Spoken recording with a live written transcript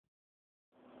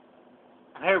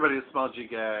Hey everybody, it's Small G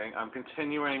Gang. I'm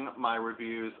continuing my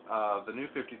reviews of the New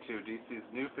 52, DC's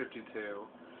New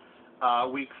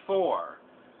 52, week 4.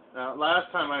 Now,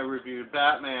 last time I reviewed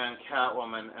Batman,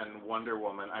 Catwoman, and Wonder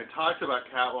Woman, I talked about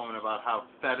Catwoman about how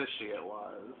fetishy it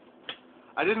was.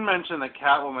 I didn't mention that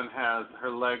Catwoman has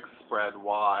her legs spread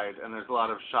wide, and there's a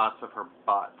lot of shots of her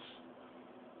butt.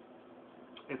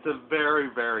 It's a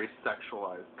very, very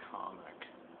sexualized comic.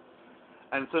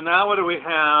 And so now what do we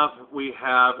have? We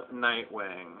have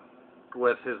Nightwing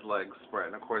with his legs spread.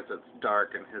 And of course it's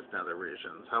dark in his nether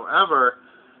regions. However,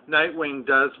 Nightwing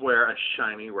does wear a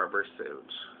shiny rubber suit.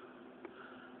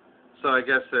 So I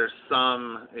guess there's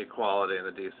some equality in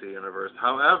the DC universe.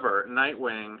 However,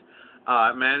 Nightwing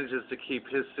manages to keep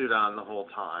his suit on the whole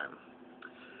time.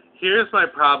 Here's my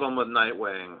problem with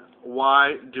Nightwing.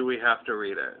 Why do we have to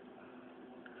read it?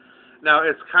 Now,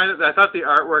 it's kind of, I thought the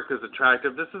artwork is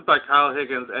attractive. This is by Kyle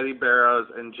Higgins, Eddie Barrows,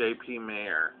 and J.P.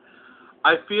 Mayer.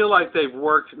 I feel like they've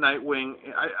worked Nightwing.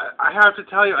 I have to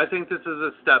tell you, I think this is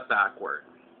a step backward.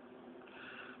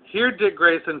 Here, Dick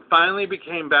Grayson finally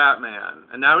became Batman,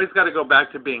 and now he's got to go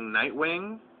back to being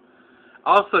Nightwing.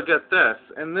 Also, get this,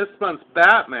 in this month's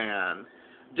Batman,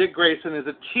 Dick Grayson is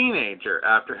a teenager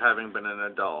after having been an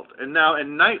adult. And now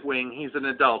in Nightwing, he's an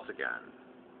adult again.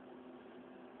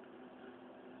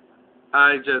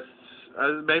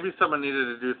 Maybe someone needed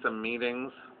to do some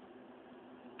meetings.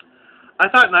 I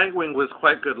thought Nightwing was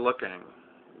quite good looking,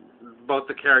 both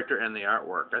the character and the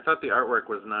artwork. I thought the artwork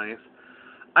was nice.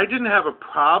 I didn't have a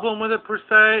problem with it per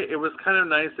se. It was kind of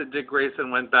nice that Dick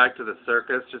Grayson went back to the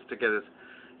circus just to get his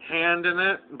hand in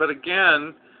it. But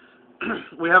again,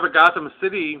 we have a Gotham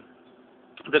City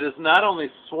that is not only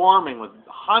swarming with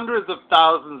hundreds of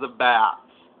thousands of bats.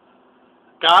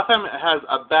 Gotham has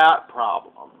a bat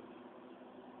problem.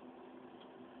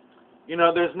 You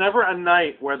know, there's never a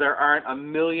night where there aren't a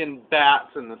million bats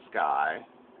in the sky.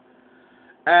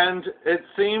 And it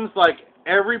seems like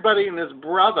everybody and his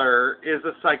brother is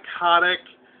a psychotic,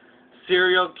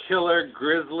 serial killer,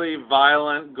 grisly,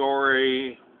 violent,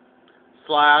 gory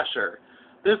slasher.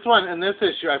 This one, in this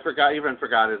issue, I even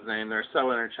forgot his name. They're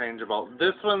so interchangeable.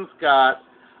 This one's got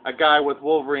a guy with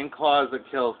Wolverine claws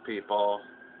that kills people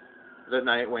that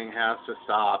Nightwing has to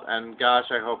stop. And gosh,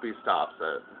 I hope he stops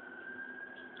it.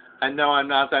 And no, I'm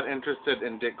not that interested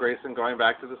in Dick Grayson going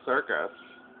back to the circus.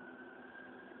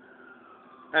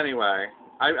 Anyway,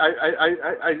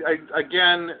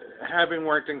 again, having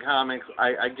worked in comics,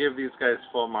 I give these guys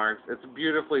full marks. It's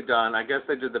beautifully done. I guess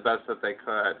they did the best that they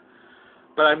could.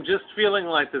 But I'm just feeling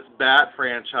like this Bat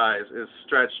franchise is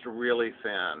stretched really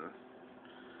thin.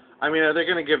 I mean, are they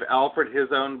going to give Alfred his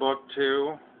own book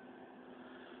too?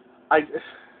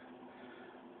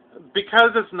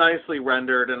 Because it's nicely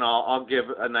rendered and all, I'll give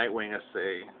a Nightwing a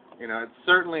C. You know, it's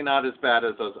certainly not as bad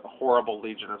as those horrible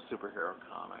Legion of Superhero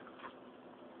comics.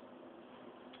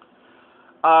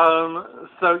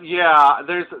 So yeah,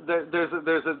 there's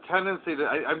a tendency to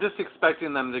I'm just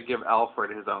expecting them to give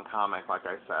Alfred his own comic, like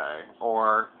I say,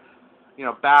 or you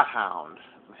know, Bat Hound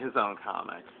his own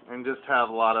comic, and just have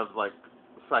a lot of like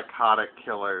psychotic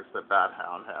killers that Bat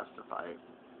Hound has to fight.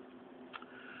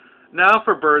 Now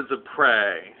for Birds of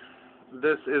Prey.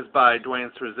 This is by Dwayne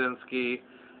Straczynski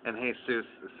and Jesus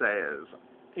Saez.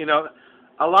 You know,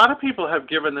 a lot of people have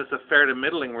given this a fair to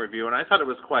middling review, and I thought it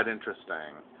was quite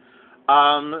interesting.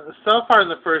 So far in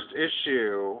the first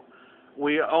issue,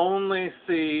 we only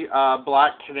see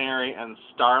Black Canary and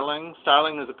Starling.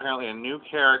 Starling is apparently a new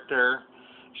character.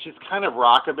 She's kind of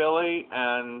rockabilly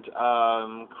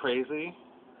and crazy.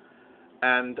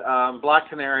 And Black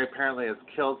Canary apparently has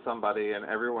killed somebody and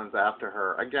everyone's after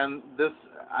her. Again,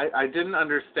 I didn't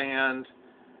understand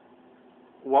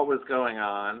what was going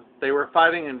on. They were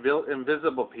fighting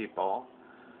invisible people.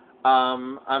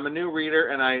 I'm a new reader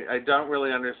and I don't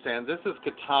really understand. This is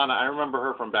Katana. I remember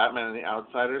her from Batman and the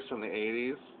Outsiders from the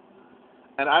 80s.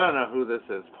 And I don't know who this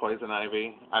is, Poison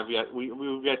Ivy.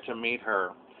 We've yet to meet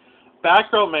her.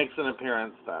 Batgirl makes an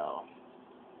appearance though.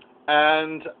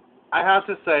 And I have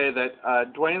to say that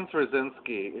Dwayne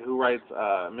Straczynski, who writes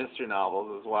mystery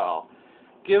novels as well,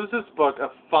 gives this book a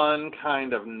fun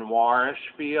kind of noirish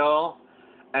feel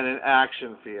and an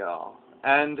action feel.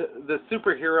 And the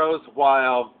superheroes,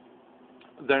 while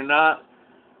they're not,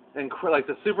 like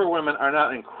the superwomen are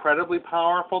not incredibly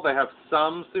powerful, they have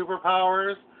some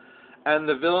superpowers, and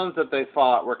the villains that they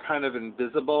fought were kind of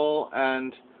invisible,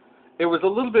 and it was a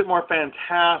little bit more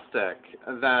fantastic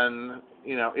than,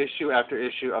 you know, issue after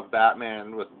issue of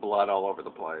Batman with blood all over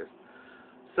the place.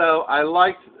 So I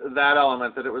liked that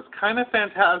element, that it was kind of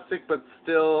fantastic, but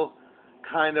still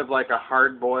kind of like a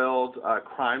hard-boiled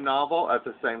crime novel at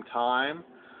the same time.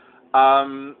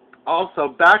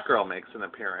 Also, Batgirl makes an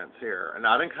appearance here.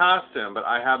 Not in costume, but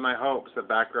I have my hopes that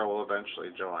Batgirl will eventually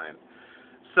join.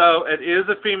 So it is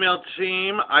a female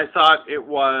team. I thought it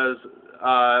was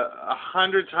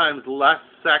 100 times less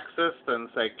sexist than,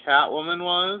 say, Catwoman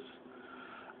was.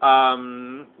 I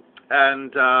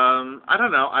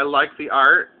don't know. I like the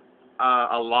art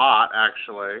a lot,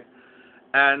 actually.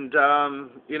 And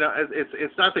you know,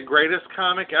 it's not the greatest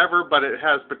comic ever, but it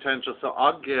has potential. So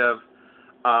I'll give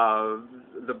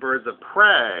the Birds of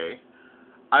Prey.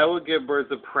 I will give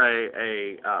Birds of Prey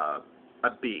a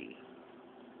B.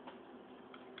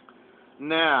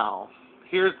 Now,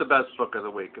 here's the best book of the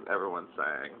week, everyone's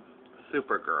saying,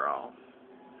 Supergirl.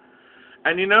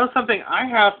 And you know something? I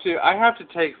have to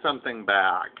take something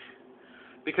back.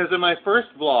 Because in my first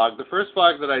vlog, the first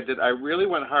vlog that I did, I really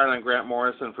went hard on Grant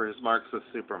Morrison for his Marxist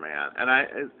Superman.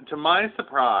 And to my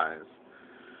surprise,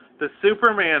 the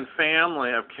Superman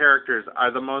family of characters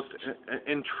are the most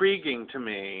intriguing to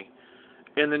me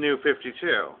in the New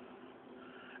 52.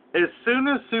 As soon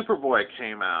as Superboy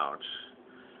came out,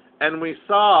 and we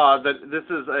saw that this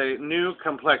is a new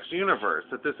complex universe,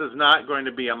 that this is not going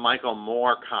to be a Michael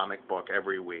Moore comic book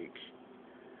every week,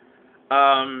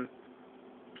 and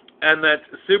that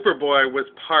Superboy was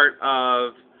part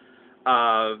of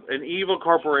an evil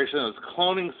corporation that was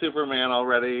cloning Superman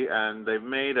already, and they've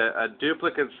made a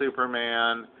duplicate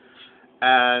Superman,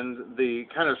 and the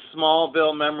kind of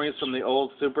Smallville memories from the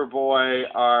old Superboy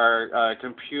are a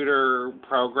computer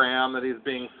program that he's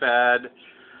being fed.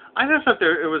 I just thought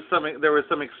there was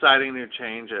some exciting new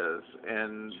changes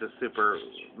in the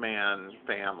Superman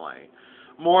family,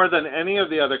 more than any of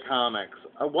the other comics.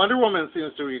 Wonder Woman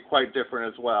seems to be quite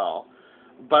different as well,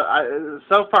 but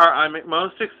so far I'm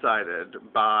most excited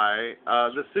by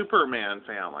the Superman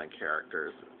family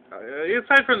characters.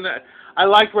 Aside from that, I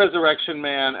like Resurrection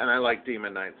Man and I like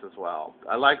Demon Knights as well.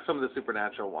 I like some of the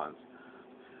supernatural ones,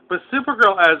 but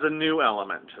Supergirl adds a new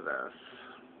element to this.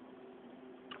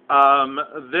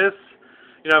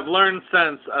 You know, I've learned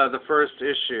since the first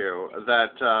issue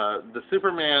that the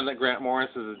Superman that Grant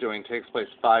Morrison is doing takes place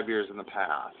 5 years in the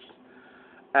past.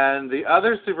 And the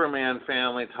other Superman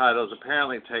family titles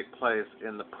apparently take place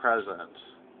in the present.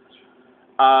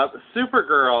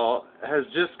 Supergirl has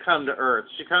just come to Earth.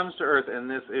 She comes to Earth in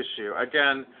this issue.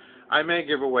 Again, I may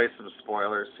give away some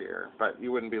spoilers here, but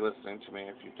you wouldn't be listening to me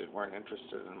if you weren't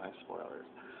interested in my spoilers.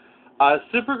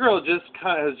 Supergirl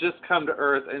has just come to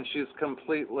Earth, and she's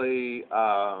completely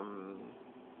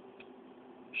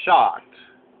shocked.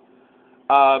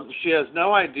 She has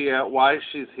no idea why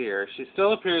she's here. She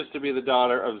still appears to be the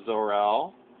daughter of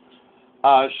Zor-El.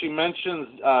 She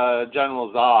mentions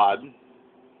General Zod,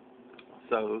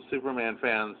 so Superman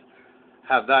fans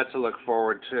have that to look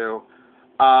forward to.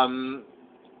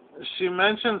 She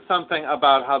mentions something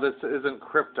about how this isn't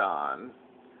Krypton.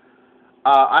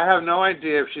 I have no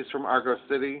idea if she's from Argo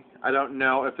City. I don't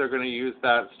know if they're going to use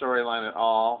that storyline at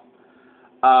all.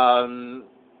 The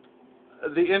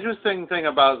interesting thing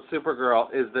about Supergirl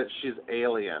is that she's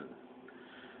alien.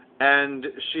 And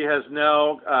she has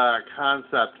no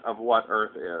concept of what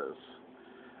Earth is.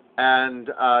 And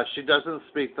she doesn't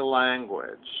speak the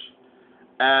language.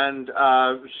 And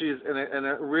she's in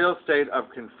a real state of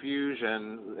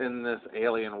confusion in this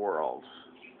alien world.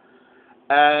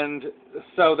 And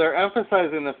so they're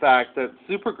emphasizing the fact that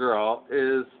Supergirl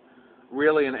is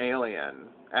really an alien.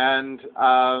 And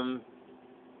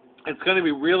it's going to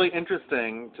be really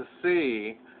interesting to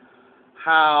see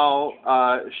how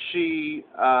she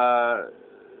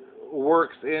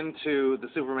works into the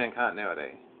Superman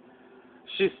continuity.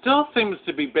 She still seems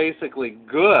to be basically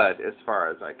good as far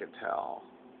as I can tell.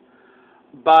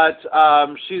 But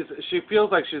she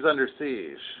feels like she's under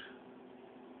siege,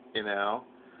 you know?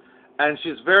 And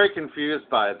she's very confused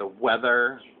by the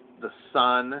weather, the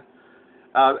sun.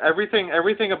 Everything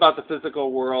about the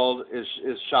physical world is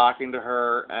shocking to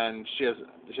her, and she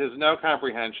has no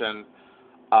comprehension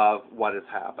of what is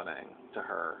happening to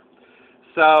her.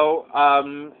 So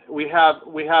we have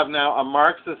now a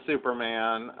Marxist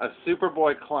Superman, a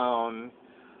Superboy clone,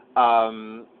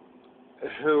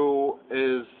 who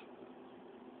is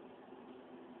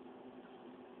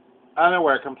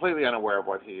completely unaware of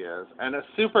what he is, and a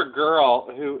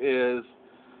Supergirl who is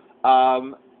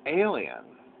an alien,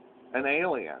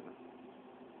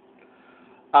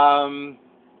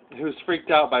 who's freaked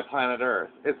out by planet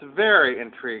Earth. It's very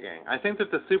intriguing. I think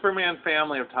that the Superman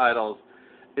family of titles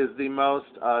is the most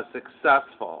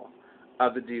successful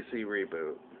of the DC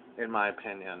reboot, in my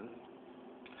opinion.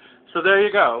 So there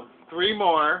you go. 3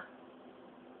 more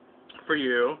for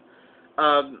you.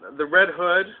 The Red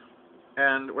Hood.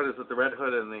 And what is it? The Red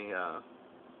Hood and the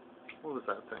what was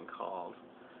that thing called?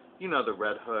 You know, the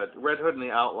Red Hood and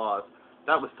the Outlaws.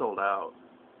 That was sold out.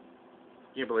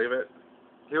 Can you believe it?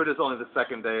 Here it is, only the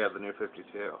second day of the New 52.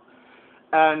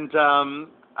 And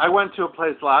I went to a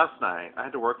place last night. I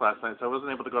had to work last night, so I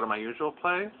wasn't able to go to my usual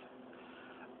place.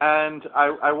 And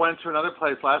I went to another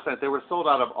place last night. They were sold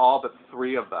out of all but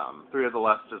 3 of them, 3 of the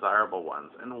less desirable ones,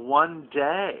 in one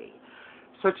day.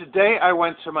 So today I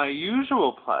went to my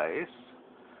usual place,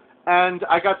 and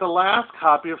I got the last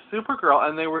copy of Supergirl,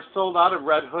 and they were sold out of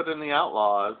Red Hood and the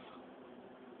Outlaws.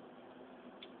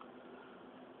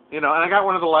 You know, and I got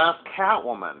one of the last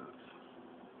Catwoman.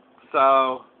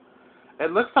 So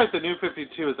it looks like the New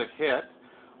 52 is a hit.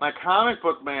 My comic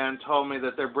book man told me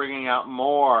that they're bringing out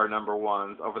more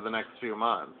 #1s over the next few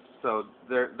months. So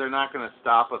they're not going to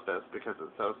stop with this because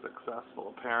it's so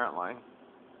successful, apparently.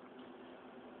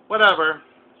 Whatever.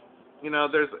 You know,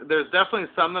 there's definitely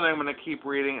some that I'm going to keep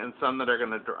reading and some that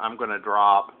I'm going to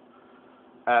drop.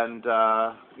 And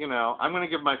you know, I'm going to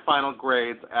give my final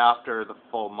grades after the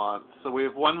full month. So we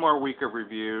have one more week of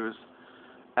reviews,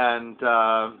 and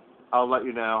I'll let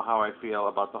you know how I feel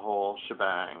about the whole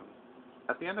shebang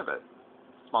at the end of it.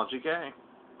 Small GK.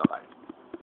 Bye-bye.